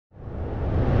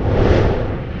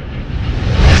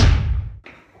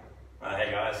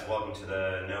welcome to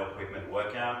the No Equipment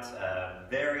workout.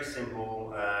 Very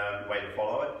simple way to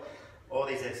follow it. All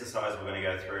these exercises we're going to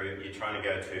go through, you're trying to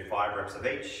go to 5 reps of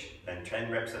each, then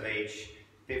 10 reps of each,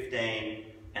 15,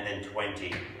 and then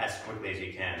 20 as quickly as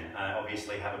you can.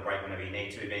 Obviously have a break whenever you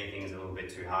need to. If anything's a little bit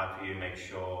too hard for you, make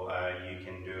sure you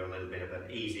can do a little bit of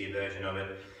an easier version of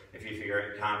it. If you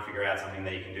can't figure out something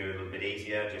that you can do a little bit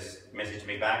easier, just message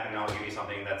me back and I'll give you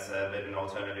something that's a bit of an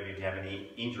alternative if you have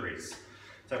any injuries.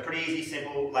 So pretty easy,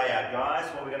 simple layout, guys.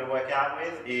 What we're going to work out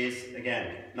with is,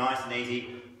 again, nice and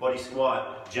easy body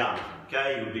squat, jump.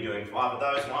 Okay, you will be doing 5 of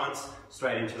those once,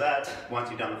 straight into that. Once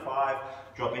you've done the 5,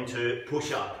 drop into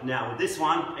push up. Now with this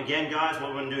one, again guys,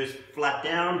 what we're going to do is flat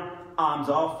down, arms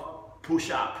off,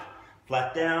 push up.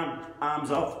 Flat down,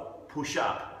 arms off, push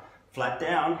up. Flat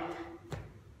down,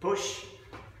 push.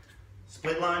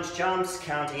 Split lunge jumps,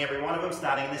 counting every one of them.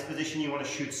 Starting in this position, you want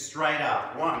to shoot straight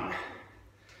up. 1,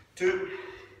 2,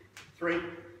 3,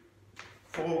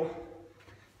 4,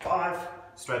 5.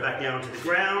 Straight back down to the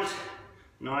ground.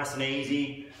 Nice and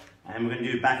easy. And we're going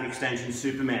to do back extension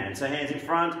Superman. So hands in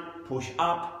front, push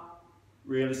up.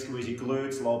 Really squeeze your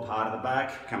glutes, lower part of the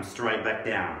back. Come straight back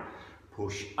down.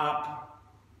 Push up.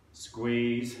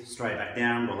 Squeeze. Straight back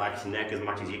down. Relax your neck as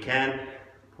much as you can.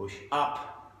 Push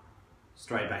up.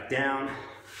 Straight back down.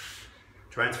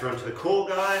 Transfer onto the core,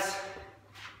 guys.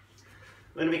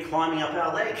 We're going to be climbing up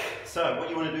our leg. So what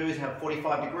you want to do is have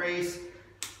 45 degrees.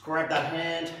 Grab that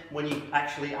hand when you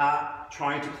actually are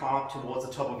trying to climb up towards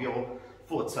the top of your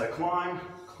foot. So climb,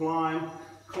 climb,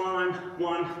 climb.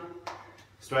 1,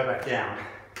 straight back down.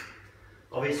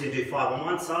 Obviously do 5 on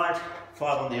one side,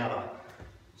 5 on the other.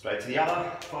 Straight to the other,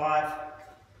 5.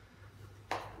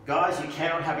 Guys, you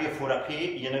cannot have your foot up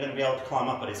here. You're not going to be able to climb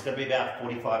up, but it's going to be about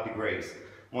 45 degrees.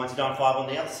 Once you've done 5 on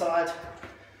the other side,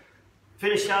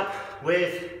 finish up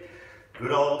with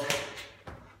good old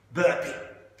burpee.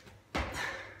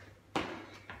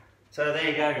 So there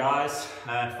you go, guys.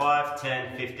 5,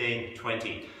 10, 15,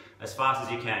 20. As fast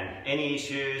as you can. Any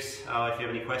issues, if you have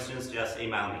any questions, just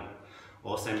email me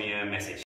or send me a message.